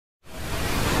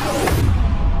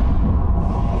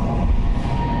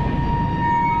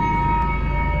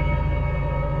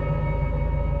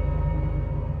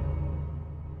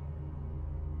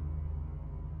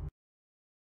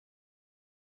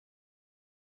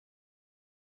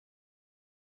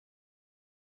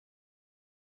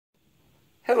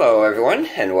Hello everyone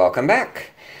and welcome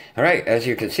back. Alright, as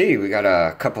you can see we got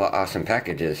a couple of awesome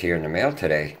packages here in the mail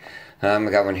today. We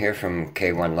got one here from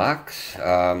K1 Locks.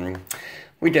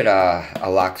 We did a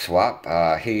lock swap.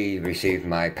 He received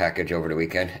my package over the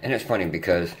weekend, and it's funny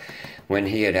because when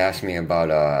he had asked me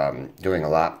about doing a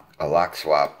lock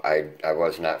swap, I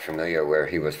was not familiar where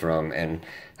he was from, and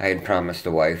I had promised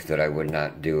the wife that I would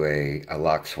not do a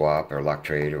lock swap or lock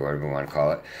trade or whatever you want to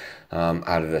call it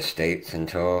out of the States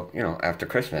until, after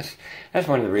Christmas. That's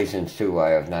one of the reasons too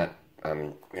why I've not,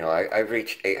 I've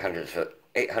reached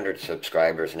 800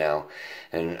 subscribers now,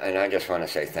 and I just want to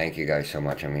say thank you guys so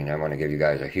much. I mean, I want to give you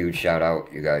guys a huge shout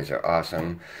out. You guys are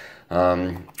awesome.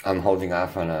 I'm holding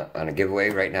off on a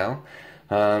giveaway right now.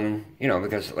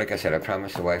 Because like I said, I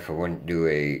promised the wife I wouldn't do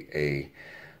a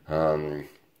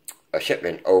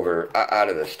shipment over out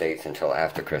of the States until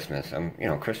after Christmas.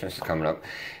 Christmas is coming up,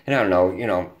 and I don't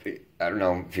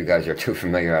know if you guys are too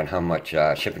familiar on how much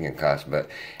shipping can cost, but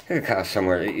it could cost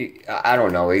somewhere, I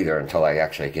don't know either until I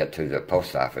actually get to the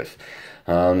post office.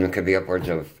 It could be upwards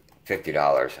of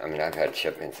 $50. I mean, I've had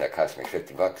shipments that cost me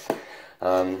 $50.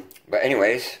 But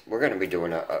anyways, we're going to be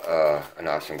doing an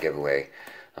awesome giveaway,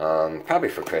 probably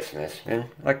for Christmas, and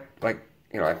I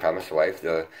promised the wife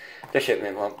the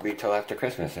shipment won't be till after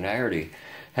Christmas, and I already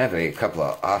have a couple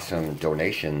of awesome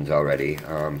donations already.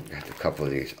 Got a couple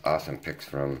of these awesome picks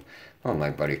from, my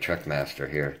buddy Trekmaster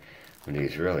here, with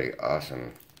these really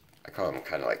awesome, I call them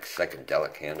kind of like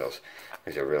psychedelic handles.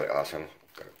 These are really awesome.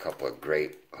 Got a couple of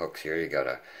great hooks here. You got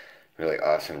a really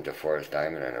awesome DeForest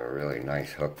diamond and a really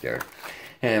nice hook there.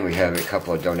 And we have a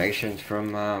couple of donations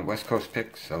from West Coast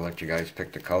Picks. I'll let you guys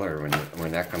pick the color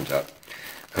when that comes up.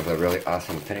 A couple of really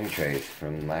awesome pinning trays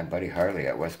from my buddy Harley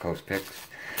at West Coast Picks.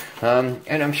 And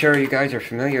I'm sure you guys are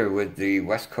familiar with the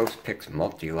West Coast Picks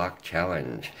Mul-T-Lock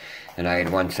Challenge. And I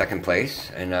had won second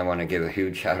place, and I want to give a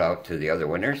huge shout out to the other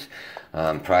winners,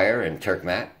 Pryor and Turk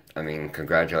Matt. I mean,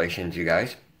 congratulations, you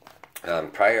guys.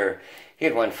 Pryor, he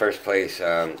had won first place.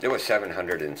 There was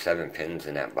 707 pins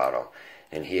in that bottle,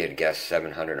 and he had guessed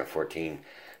 714.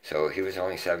 So he was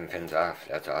only 7 pins off.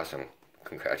 That's awesome.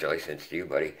 Congratulations to you,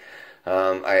 buddy.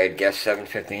 I had guessed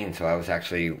 715, so I was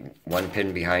actually 1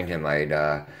 pin behind him.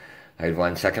 I had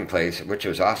won second place, which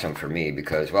was awesome for me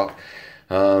because,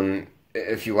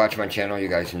 if you watch my channel, you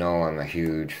guys know I'm a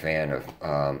huge fan of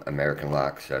American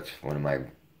locks. That's one of my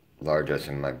largest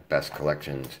and my best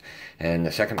collections. And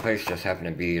the second place just happened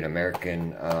to be an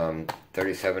American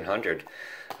 3700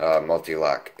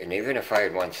 Mul-T-Lock. And even if I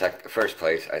had won first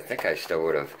place, I think I still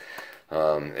would have.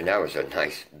 And that was a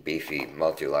nice, beefy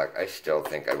Mul-T-Lock. I still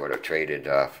think I would have traded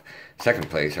second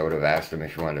place. I would have asked him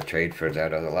if he wanted to trade for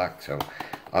that other lock. So,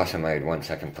 awesome, I had won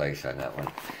second place on that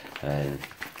one. And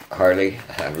Harley,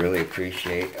 I really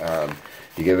appreciate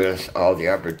you giving us all the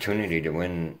opportunity to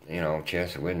win,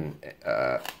 chance to win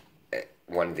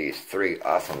one of these 3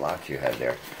 awesome locks you had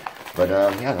there. But,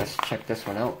 let's check this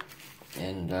one out.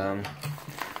 And,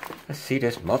 let's see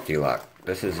this Mul-T-Lock.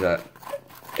 This is an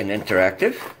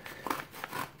interactive.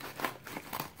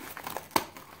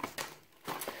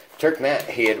 Turk Matt,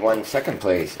 he had won third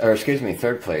place,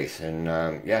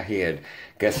 and he had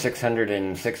guessed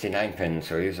 669 pins,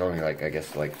 so he was only like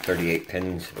 38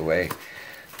 pins away.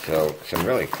 So some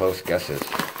really close guesses.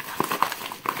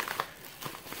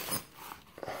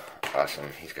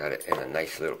 Awesome, he's got it in a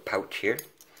nice little pouch here.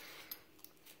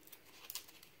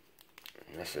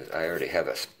 And I already have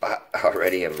a spot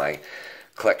already in my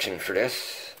collection for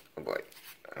this. Oh boy,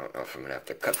 I don't know if I'm gonna have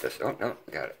to cut this. Oh no,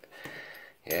 got it.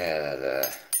 Yeah,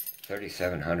 the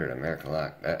 3700 American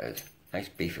lock. That is a nice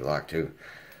beefy lock too.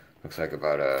 Looks like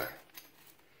about a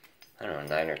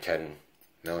 9 or 10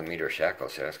 millimeter shackle.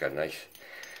 So that's got a nice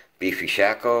beefy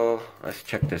shackle. Let's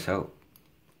check this out.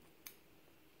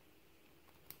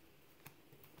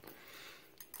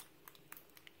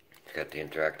 It's got the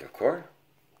interactive core.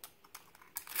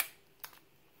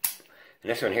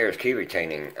 And this one here is key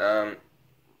retaining. A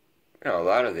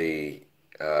lot of the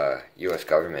U.S.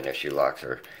 government issue locks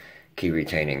are key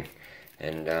retaining,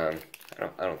 and I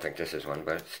don't think this is one,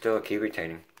 but it's still a key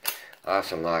retaining.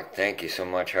 Awesome lock. Thank you so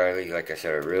much, Harley. Like I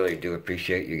said, I really do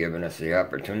appreciate you giving us the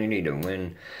opportunity to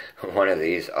win one of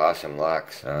these awesome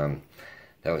locks. That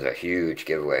was a huge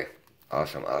giveaway.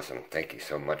 Awesome. Thank you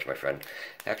so much, my friend.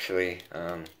 Actually,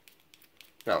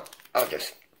 no, I'll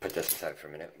just put this aside for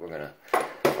a minute. We're gonna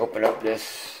open up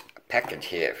this package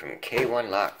here from K1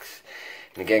 Locks.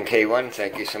 And again, K1,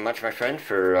 thank you so much, my friend,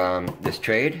 for this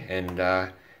trade. And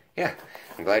I'm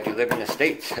glad you live in the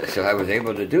States, so I was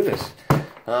able to do this.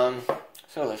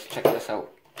 So let's check this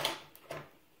out.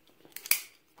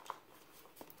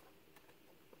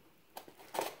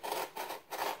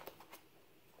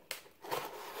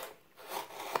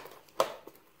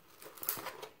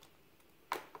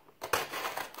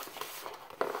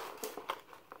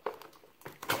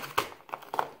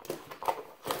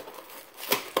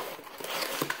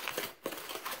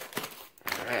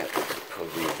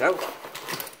 out.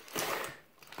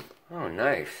 Oh,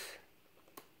 nice.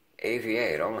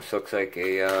 AVA. It almost looks like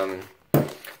a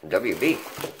WB.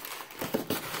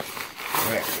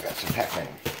 Alright, we got some packing.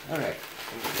 Alright,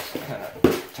 just kind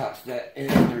of toss that in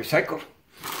the recycle.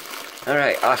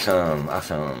 Alright, awesome,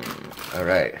 awesome.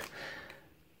 Alright.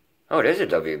 Oh, it is a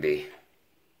WB.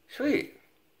 Sweet.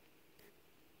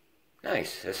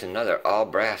 Nice. That's another all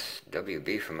brass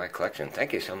WB from my collection.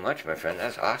 Thank you so much, my friend.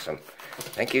 That's awesome.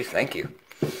 Thank you, thank you.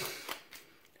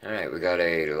 Alright, we got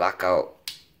a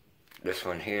lockout. This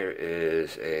one here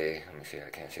is a, let me see, I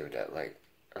can't see with that light.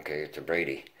 Okay, it's a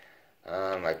Brady.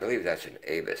 I believe that's an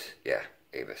Avis. Yeah,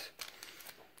 Avis.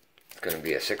 It's going to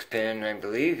be a 6-pin, I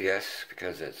believe, yes,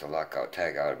 because it's a lockout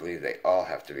tag out. I believe they all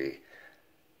have to be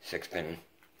 6-pin.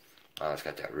 Oh, it's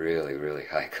got that really, really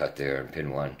high cut there in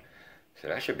pin 1. So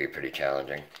that should be pretty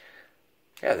challenging.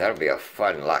 Yeah, that'll be a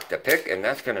fun lock to pick, and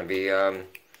that's going to be,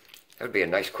 that'd be a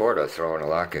nice core to throw in a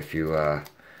lock if you,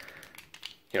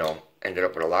 you know, ended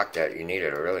up with a lock that you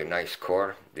needed a really nice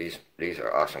core. These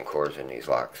are awesome cores in these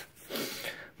locks.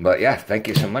 But yeah, thank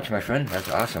you so much, my friend. That's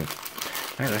awesome.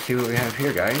 All right, let's see what we have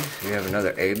here, guys. We have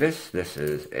another Avis. This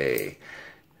is a,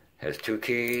 has 2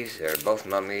 keys. They're both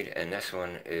mummied, and this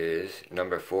one is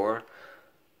number 4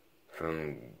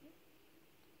 from,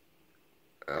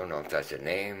 I don't know if that's the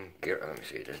name. Let me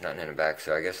see. There's nothing in the back,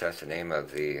 so I guess that's the name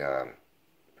of the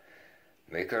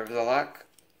maker of the lock.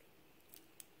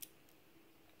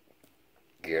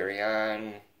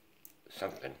 Garion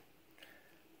something.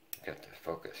 Got the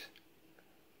focus.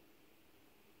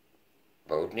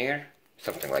 Bodnier?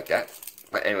 Something like that.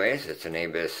 But anyways, it's an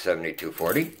Avis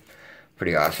 7240.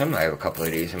 Pretty awesome. I have a couple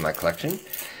of these in my collection.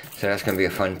 So that's going to be a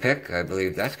fun pick. I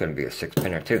believe that's going to be a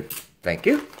 6-pinner too. Thank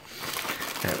you.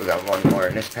 And we got one more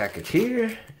in this package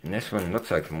here. And this one looks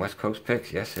like from West Coast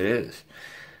Picks. Yes, it is.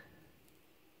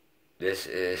 This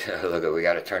is, look at, we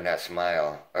got to turn that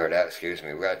smile, or that, excuse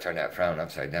me, we got to turn that frown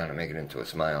upside down and make it into a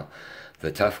smile.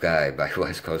 The Tough Guy by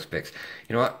West Coast Picks.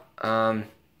 You know what, I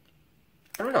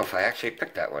don't know if I actually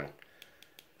picked that one.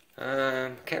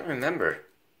 Can't remember.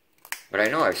 But I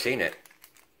know I've seen it.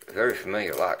 Very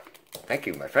familiar lock. Thank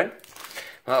you, my friend.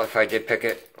 Well, if I did pick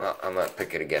it, well, I'm going to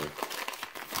pick it again.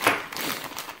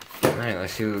 Alright,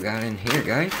 let's see what we got in here,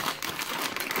 guys.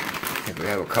 I think we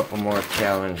have a couple more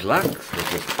challenge locks,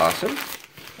 which is awesome.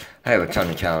 I have a ton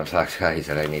of challenge locks, guys,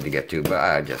 that I need to get to, but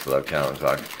I just love challenge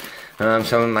locks. Some of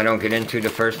them I don't get into the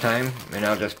first time, and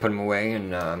I'll just put them away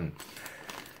and,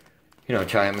 you know,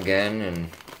 try them again and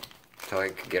until I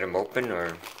can get them open,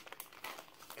 or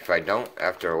if I don't,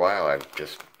 after a while, I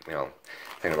just, you know,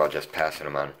 think about just passing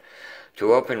them on.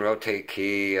 To open, rotate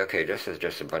key. Okay, this is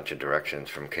just a bunch of directions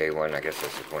from K1. I guess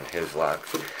this is one of his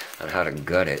locks on how to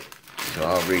gut it. So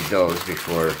I'll read those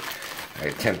before I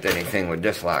attempt anything with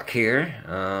this lock here.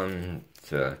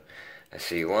 It's a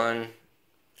C1.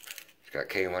 It's got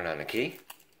K1 on the key.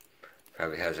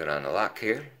 Probably has it on the lock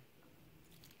here.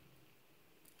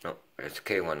 Nope, it's a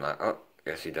K1 lock. Oh,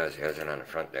 yes he does. He has it on the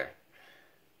front there.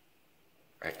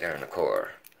 Right there in the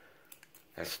core.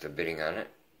 That's the bitting on it.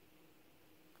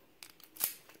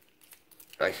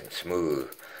 Nice and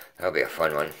smooth. That'll be a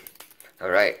fun one.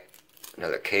 Alright.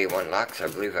 Another K1 locks. I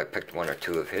believe I picked 1 or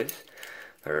 2 of his.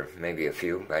 Or maybe a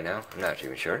few by now. I'm not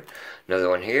even sure. Another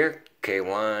one here.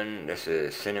 K1. This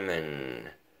is Cinnamon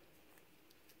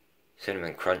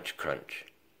Crunch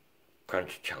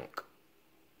Chunk.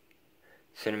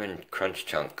 Cinnamon Crunch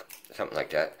Chunk. Something like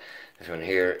that. This one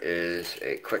here is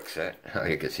a quick set. Oh,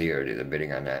 you can see already the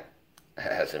bitting on that.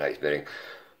 That's a nice bitting.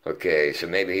 Okay, so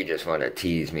maybe he just wanted to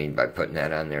tease me by putting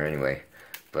that on there anyway.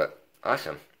 But,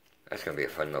 awesome. That's going to be a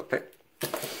fun little pick.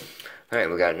 Alright,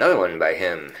 we got another one by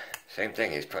him. Same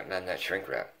thing, he's putting on that shrink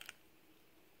wrap.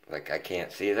 Like, I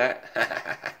can't see that?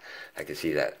 I can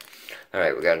see that.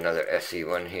 Alright, we got another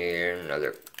SC1 here.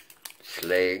 Another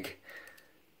Slag.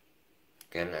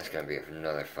 Again, that's going to be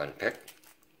another fun pick.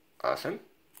 Awesome.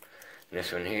 And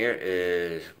this one here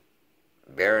is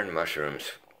Barren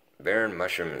Mushrooms. Barren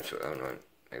Mushrooms. Oh no,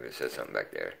 maybe it says something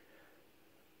back there.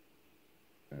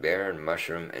 Barren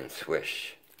Mushroom and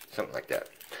Swish. Something like that.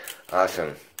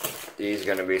 Awesome. These are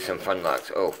going to be some fun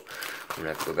locks. Oh, I'm going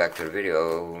to have to go back to the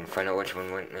video and find out which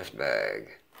one went in this bag.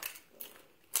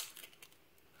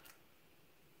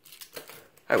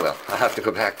 I will. I'll have to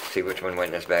go back to see which one went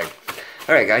in this bag.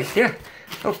 Alright guys, yeah.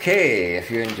 Okay,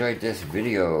 if you enjoyed this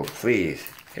video, please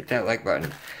hit that like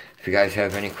button. If you guys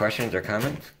have any questions or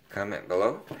comments, comment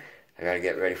below. I gotta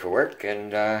get ready for work,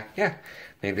 and yeah,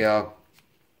 maybe I'll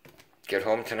get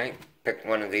home tonight, pick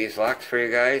one of these locks for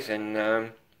you guys,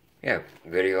 and yeah,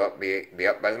 video up, be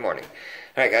up by the morning.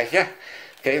 Alright guys, yeah.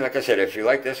 Okay, like I said, if you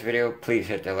like this video, please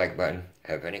hit the like button.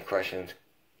 Have any questions,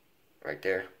 right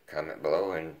there. Comment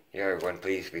below, and yeah, everyone,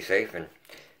 please be safe and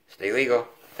stay legal.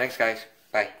 Thanks, guys.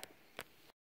 Bye.